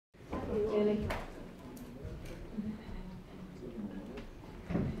Emily.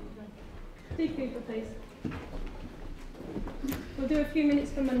 Steve Cooper, please. We'll do a few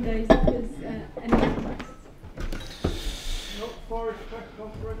minutes for Mondays because Emily requests.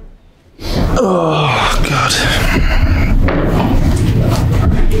 Oh, God.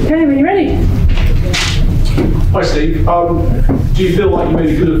 Okay, when you're ready. Hi Steve, do you feel like you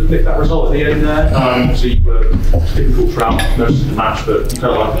maybe could have nicked that result at the end there? So you were difficult throughout most of the match, but you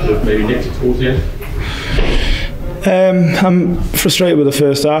felt like you could have maybe nicked it towards the end? I'm frustrated with the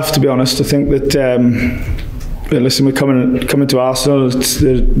first half, to be honest. I think that, listen, we're coming to Arsenal. It's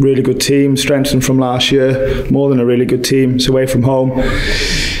a really good team, strengthened from last year, more than a really good team. It's away from home.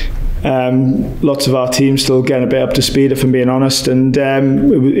 Lots of our team still getting a bit up to speed, if I'm being honest, and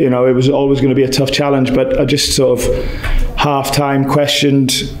it was always going to be a tough challenge. But I just sort of half-time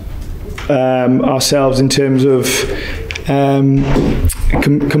questioned ourselves in terms of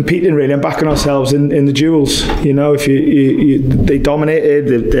competing really and backing ourselves in the duels. You know, if they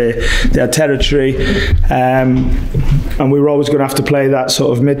dominated, they had territory, and we were always going to have to play that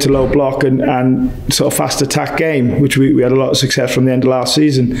sort of mid to low block and sort of fast attack game, which we had a lot of success from the end of last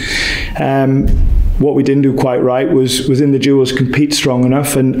season. What we didn't do quite right was in the duels compete strong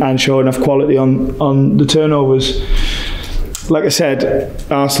enough and show enough quality on the turnovers. Like I said,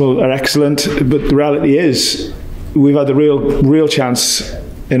 Arsenal are excellent, but the reality is we've had the real chance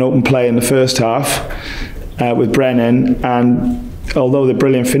in open play in the first half with Brennan, and although they're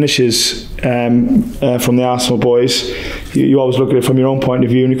brilliant finishes from the Arsenal boys, you always look at it from your own point of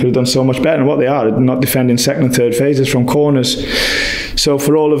view, and you could have done so much better. And what they are, not defending second and third phases from corners. So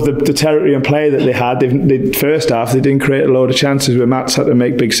for all of the territory and play that they had, the first half, they didn't create a load of chances where Matt's had to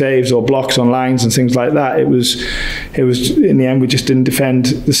make big saves or blocks on lines and things like that. It was in the end, we just didn't defend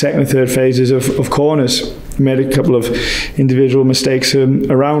the second and third phases of corners. We made a couple of individual mistakes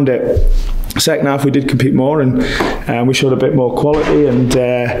around it. Second half we did compete more, and we showed a bit more quality and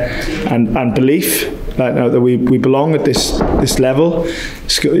belief that we belong at this level.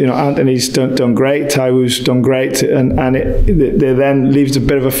 You know, Anthony's done great, Taiwo's done great, and it then leaves a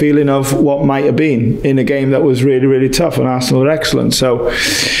bit of a feeling of what might have been in a game that was really, really tough, and Arsenal are excellent. So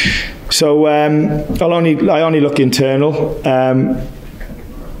I only look internal.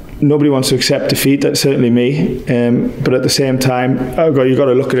 Nobody wants to accept defeat, that's certainly me, but at the same time you've got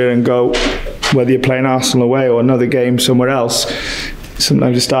to look at it and go, whether you're playing Arsenal away or another game somewhere else,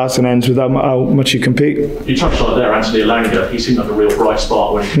 sometimes it starts and ends with how much you compete. You touched on it there, Anthony Elanga. He seemed like a real bright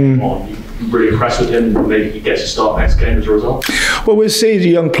spot when he came on. You're really impressed with him. Maybe he gets to start next game as a result. Well, we'll see the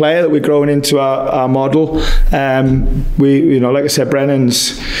young player that we're growing into our model. Like I said,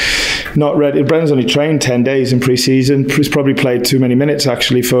 Brennan's not ready. Brennan's only trained 10 days in pre-season. He's probably played too many minutes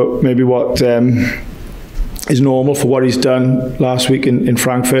actually for maybe what is normal for what he's done last week in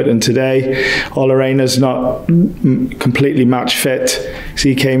Frankfurt and today. Olarena's not completely match fit, so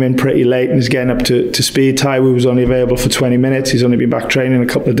he came in pretty late and is getting up to speed. Taiwo was only available for 20 minutes. He's only been back training a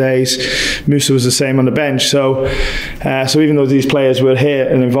couple of days. Musa was the same on the bench. So even though these players were here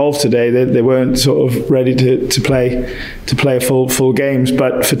and involved today, they weren't sort of ready to play full games.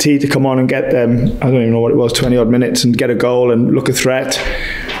 But for T to come on and get them, I don't even know what it was, 20 odd minutes, and get a goal and look a threat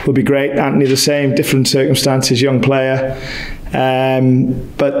would be great. Anthony the same, different circumstances, young player,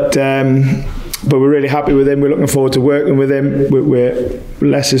 but we're really happy with him. We're looking forward to working with him. We're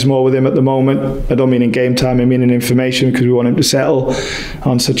less is more with him at the moment. I don't mean in game time, I mean in information, because we want him to settle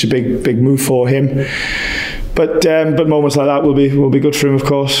on such a big move for him. But moments like that will be good for him, of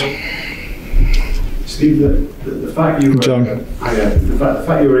course. Steve, the fact you were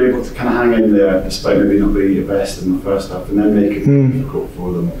able to kind of hang in there despite maybe not being your best in the first half, and then make it difficult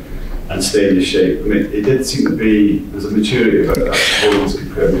for them and stay in your shape. I mean, it did seem to be there's a maturity about that performance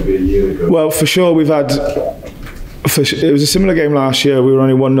compared to maybe a year ago. Well, for sure, it was a similar game last year. We were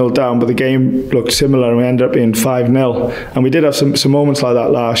only 1-0 down, but the game looked similar, and we ended up being 5-0. And we did have some moments like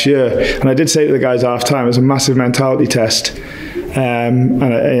that last year. And I did say to the guys half time, it was a massive mentality test.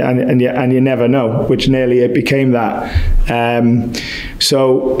 And you never know, which nearly it became that.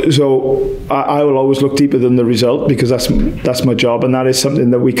 So I will always look deeper than the result, because that's my job, and that is something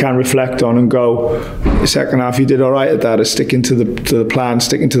that we can reflect on and go, the second half you did all right at that, is sticking to the plan,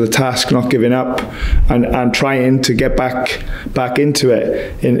 sticking to the task, not giving up, and trying to get back into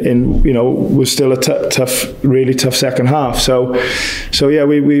it. Was still a really tough second half. So yeah, I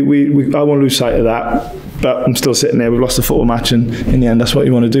won't lose sight of that. But I'm still sitting there. We've lost the football match, and in the end, that's what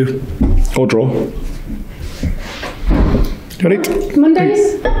you want to do, or draw. Ready?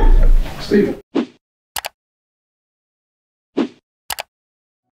 Mondays. Steve.